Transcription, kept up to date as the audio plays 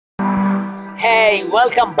Hey,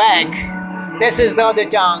 welcome back. This is the other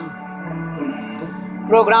John.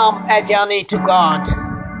 Program A Journey to God.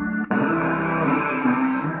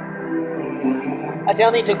 A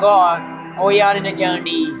journey to God. We are in a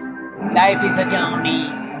journey. Life is a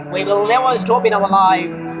journey. We will never stop in our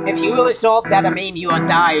life. If you will stop, that means you are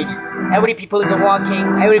died. Every people is walking.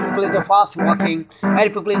 Every people is fast walking.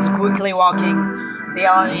 Every people is quickly walking. They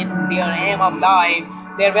are in their aim of life.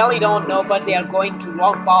 They really don't know, but they are going to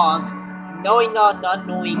wrong path. Knowing or not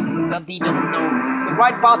knowing, but they don't know. The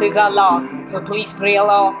right path is Allah. So please pray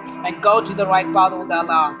Allah and go to the right path with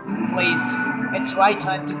Allah. Please, it's right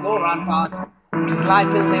time to go right path. Because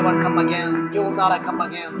life will never come again. You will not come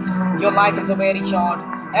again. Your life is very short.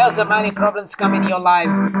 Else many problems come in your life.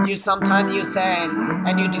 Sometimes you sad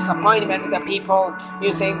and you disappointment with the people.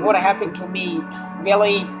 You say, what happened to me?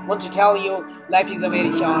 Really want to tell you, life is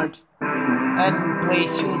very short. And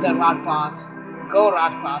please choose a right path. Go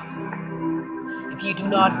right path. If you do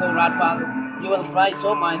not go right path, you will cry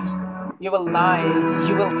so much. You will lie.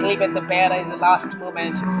 You will sleep at the bed at the last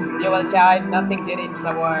moment. You will die, nothing did in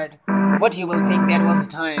the world. What you will think that was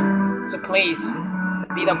the time. So please,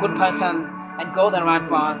 be the good person and go the right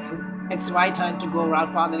path. It's the right time to go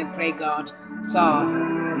right path and pray God. So,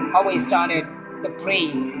 how we started the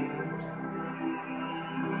pray.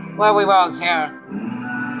 Well, we was here.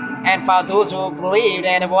 And for those who believed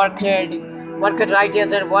and worked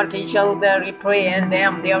righteous and work he shall repay and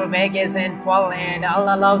them their wages and fall, and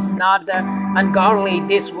Allah loves not the ungodly.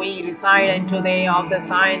 This we recite into the of the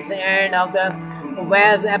signs and of the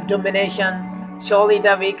ways abomination. Surely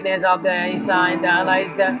the weakness of the Isa and the Allah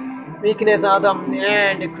is the weakness of them,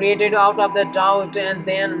 and created out of the doubt. And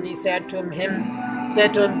then he said to him,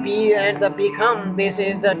 be and the become. This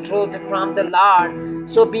is the truth from the Lord.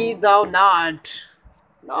 So be thou not,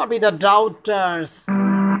 nor be the doubters.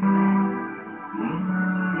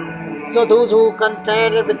 So those who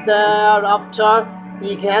contend with the after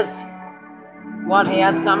he has what he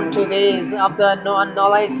has come to this of the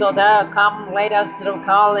knowledge. So there come, let us through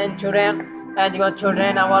call and children, and your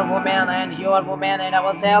children our women, and your women and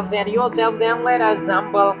ourselves, and yourself. Then let us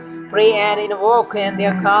humble, pray and invoke, and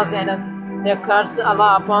their cause and their curse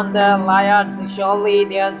Allah upon the liars. Surely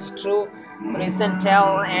there's true reason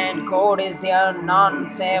tell, and God is there none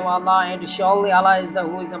save Allah, and surely Allah is the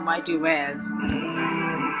who is the mighty ways.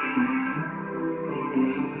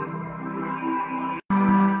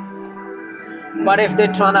 But if they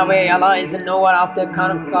turn away, Allah is knower of the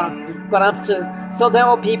corrupt. So there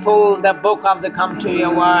are people, the book of the come to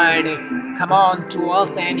your word. Come on to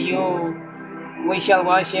us and you. We shall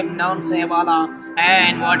worship none save Allah,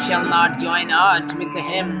 and what shall not join us with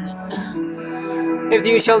him. If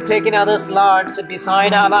you shall take in others' lords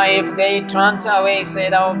beside Allah, if they turn away, say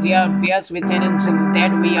thou dear bears within until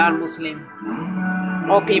that we are Muslim.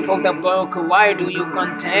 O people, the book, why do you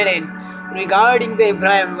contend it? Regarding the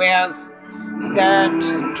Ibrahim wares that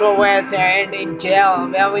troveth and in jail,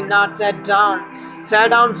 where we not sat down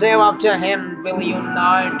save after him, will you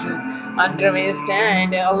not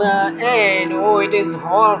understand Allah? And oh, it is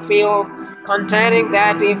horrible contending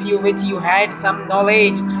that if you which you had some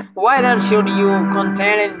knowledge, why then should you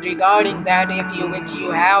contend regarding that if you which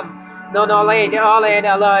you have no knowledge? All that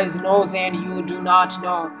Allah knows and you do not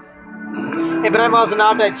know. Ibrahim was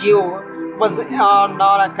not a Jew, was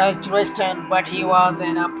not a Christian, but he was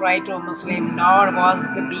an upright Muslim, nor was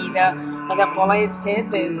to be the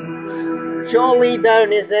polytheists. Surely the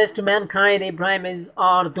nearest mankind Ibrahim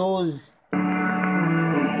are those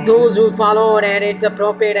who followed and it's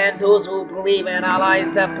appropriate, and those who believe, and Allah is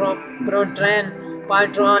the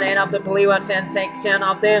patron and of the believers and section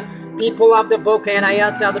of the people of the book, and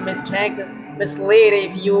ayats of the mislead.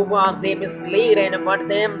 If you are they mislead and put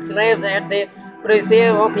them slaves and they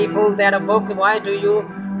receive, O people, that a book, why do you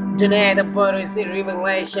deny the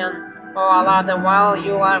revelation? O Allah, the while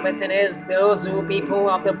you are within us, those who people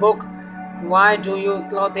of the book, why do you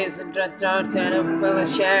clothe this dirt and fill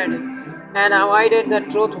shed and avoided the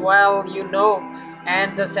truth while you know?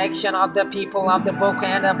 And the section of the people of the book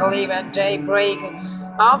and believe and daybreak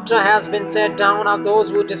after has been set down of those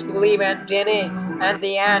who disbelieve and deny, and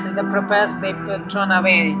the end the purpose they turn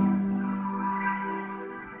away.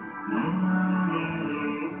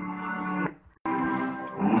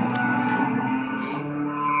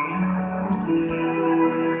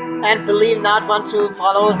 And believe not one who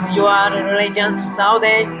follows your religion, so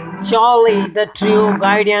they surely the true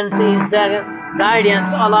guidance is the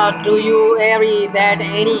guidance. Allah, do you agree that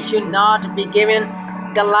any should not be given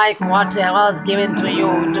like what was given to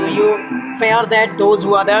you? Do you fear that those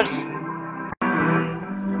who others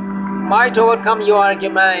might overcome your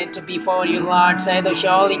argument before you, Lord? Say the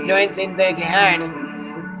surely grains in the hand.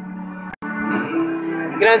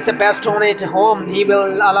 grants a best on it whom He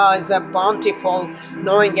will. Allah is a bountiful,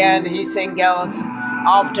 knowing, and He singles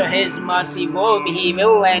after His mercy whom He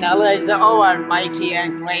will, and Allah is almighty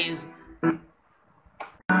and grace.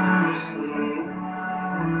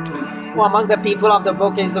 Who among the people of the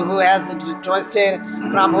book is who has trusted,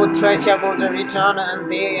 from who treasure will return,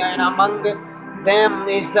 and among them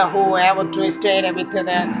is the who have twisted with the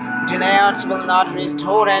deniers will not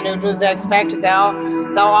restore, and to the expect thou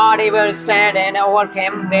art ever stand and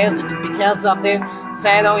overcome this, because of the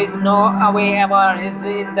shadow is no way ever is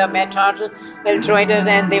in the matter illustrated,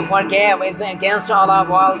 and they forgive is against Allah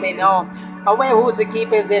while they know away who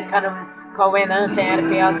keepeth the covenant and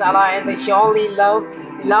fears Allah, and they surely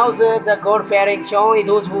loves the God-fearing. Surely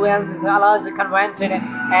those who else Allah's covenanted,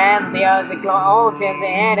 and there is a cloth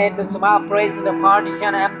and the small praise the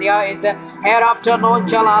partition, and there is the hereafter known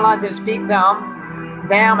shall Allah just speak them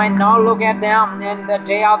and not look at them in the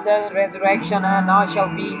day of the resurrection, and now shall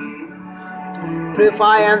be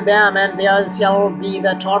purify them, and there shall be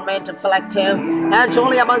the torment afflictive, and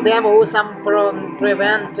surely among them who some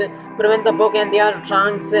prevent the book and their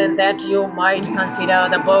trunks, that you might consider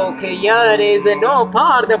the book. Here it is no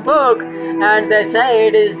part of the book, and they say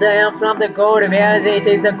it is from the God, whereas it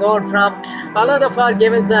is the God from Allah the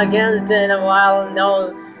forgiveness against, and while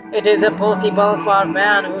no, it is possible for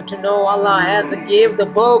man who to know Allah has given the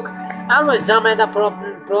book and wisdom and the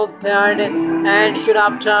prepared, and should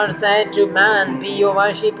after say to man, be your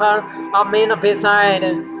worshipper of men beside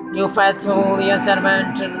you faithful, your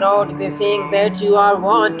servant, Lord, the seeing that you are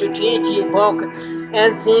wont to teach you book,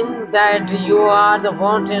 and seeing that you are the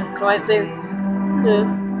wanton crossing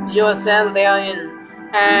yourself therein,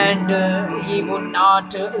 and He would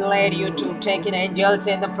not let you to take in angels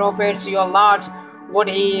and the prophets your Lord, what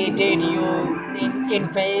He did you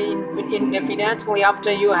indefinitely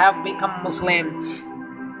after you have become Muslim.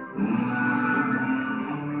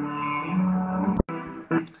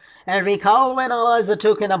 And recall when Allah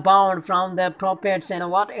took in a bound from the prophets and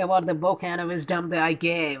whatever the book and wisdom that I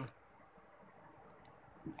gave.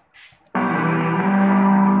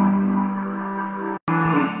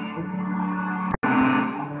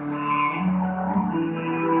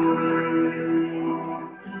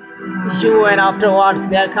 You, and afterwards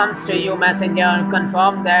there comes to you messenger,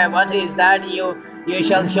 confirm that what is that you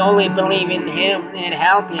shall surely believe in Him and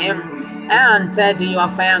help Him. And said, do you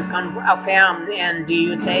affirm, and do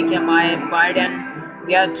you take my burden?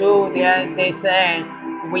 There too, they said,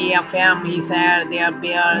 we affirm. He said, they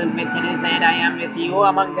bear witness, and I am with you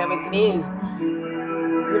among the witnesses.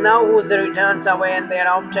 Now whose returns away, and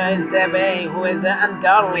thereafter is the way, who is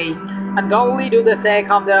ungodly. Ungodly do the sake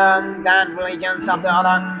of the religions of the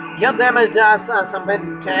other. Give them as just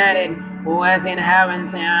submitted, who is in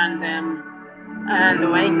heavens, and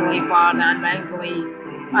willingly for the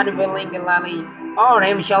unwillingly, or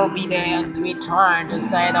him shall be the return to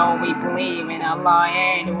say that we believe in Allah,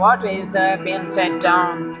 and what is the been set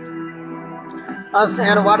down us,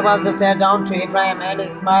 and what was the set down to Ibrahim and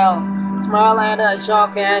Ismail and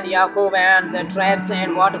Ishaq and Yaqub and the tribes,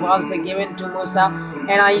 and what was the given to Musa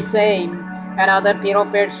and Isaiah and other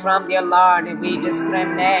prophets from their Lord. We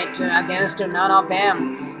discriminate against none of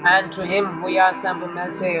them, and to Him we are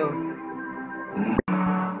submissive.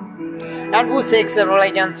 And who seeks a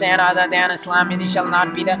religion and other than Islam, it shall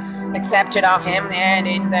not be the accepted of him, and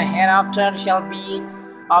in the hereafter shall be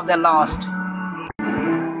of the lost.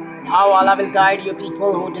 How Allah will guide you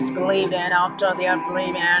people who disbelieved, and after their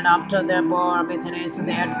belief, and after their bore witness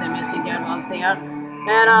that the messenger was there,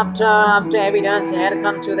 and after evidence had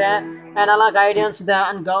come to them, and Allah guidance the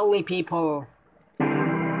ungodly people.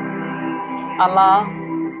 Allah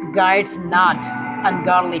guides not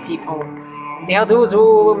ungodly people. They are those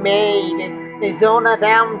who made is known to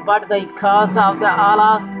them, but the cause of the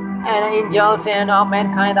Allah and angels and of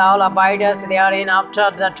mankind all abiders therein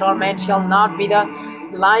after the torment shall not be the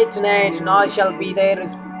lightened, nor shall be the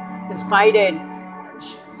respited,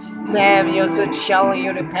 save you shall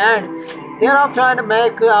you repent thereafter and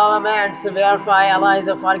make amends, whereby Allah is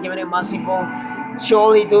a forgiving and merciful.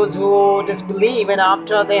 Surely those who disbelieve, and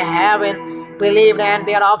after they have believed, and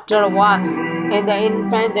thereafter works in the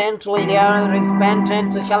infantry, their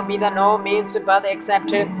repentance shall be the no means but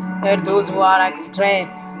accepted at those who are astray.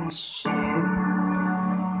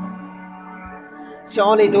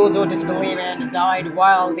 Surely those who disbelieve and died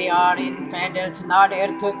while they are infants, not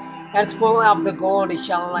earthful of the gold,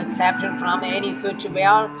 shall accept it from any such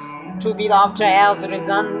where to be after as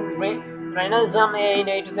renism, and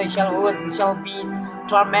it they shall be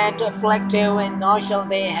torment afflictive, and nor shall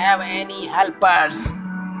they have any helpers.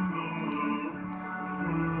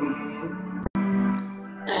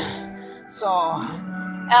 So,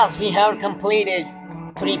 as we have completed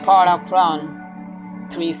 3 para Quran,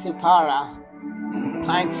 3 supara.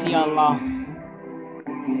 Thanks, Ya Allah.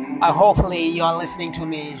 Hopefully you are listening to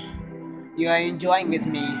me. You are enjoying with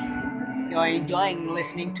me. You are enjoying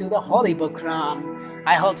listening to the Holy Book Quran.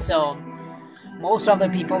 I hope so. Most of the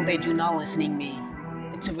people, they do not listening me.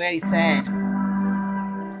 It's very sad.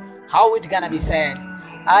 How it gonna be sad?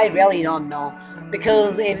 I really don't know.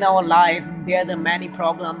 Because in our life, there are many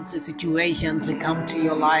problems, situations that come to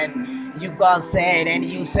your life. You got sad and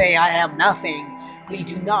you say, I have nothing. Please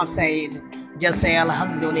do not say it. Just say,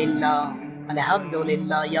 Alhamdulillah.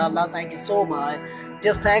 Alhamdulillah. Ya Allah, thank you so much.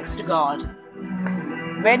 Just thanks to God.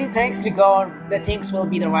 When you thanks to God, the things will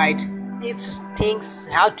be the right. Things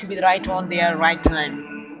have to be the right on their right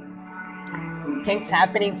time. Things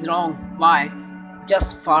happening wrong. Why?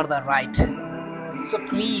 Just for the right. So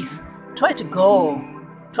please try to go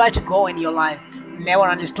in your life. Never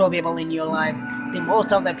unstoppable in your life. The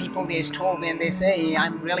most of the people, they stop and they say,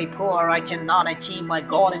 I'm really poor, I cannot achieve my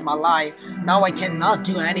goal in my life, now I cannot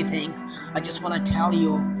do anything. I just want to tell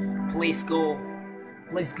you, please go.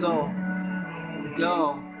 Please go.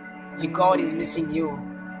 Your God is missing you.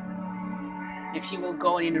 If you will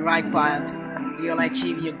go in the right path, you'll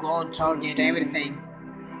achieve your goal, target, everything.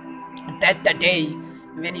 That's the day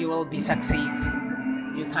when you will be success.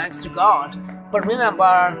 You thanks to God. But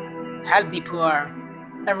remember, help the poor.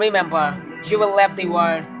 And remember, you will love the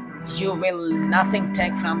world. You will nothing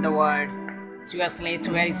take from the world. Seriously, it's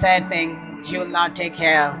a very sad thing. You will not take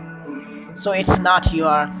care. So it's not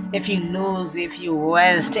your. If you lose, if you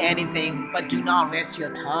waste anything, but do not waste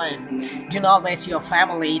your time. Do not waste your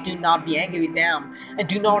family. Do not be angry with them. And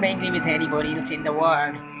do not angry with anybody else in the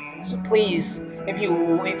world. So please, if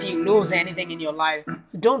you lose anything in your life,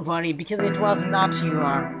 so don't worry, because it was not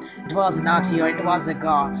your. It was the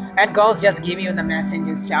God. And God just give you the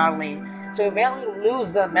messages, Charlie. So when you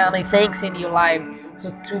lose the many things in your life, so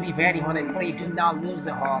to be very honest, please do not lose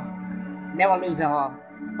the hope. Never lose the hope.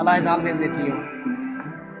 Allah is always with you.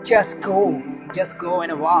 Just go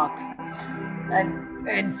and walk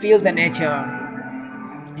and feel the nature.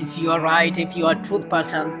 If you are right, if you are a truth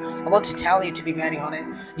person, I want to tell you, to be very honest,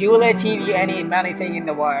 you will achieve many things in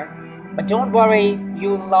the world. But don't worry,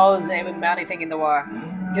 you will lose many things in the world.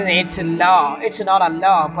 It's a law. It's not a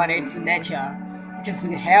law, but it's nature. Because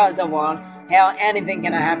here is the world. Here anything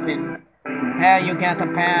can happen. Here you get a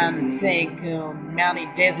pain, sick, many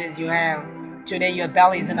diseases you have. Today your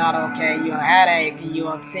belly is not okay, your headache, you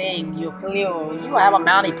are sick, you flu, you have a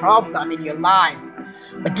many problem in your life.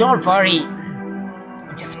 But don't worry,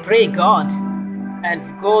 just pray God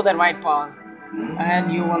and go the right path,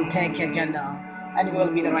 and you will take your Jannah, and you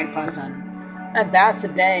will be the right person. And that's the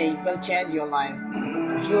day will change your life.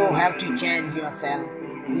 You have to change yourself.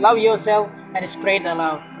 Love yourself and spread the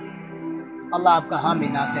love. Allah aapka हामी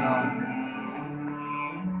nasir ho.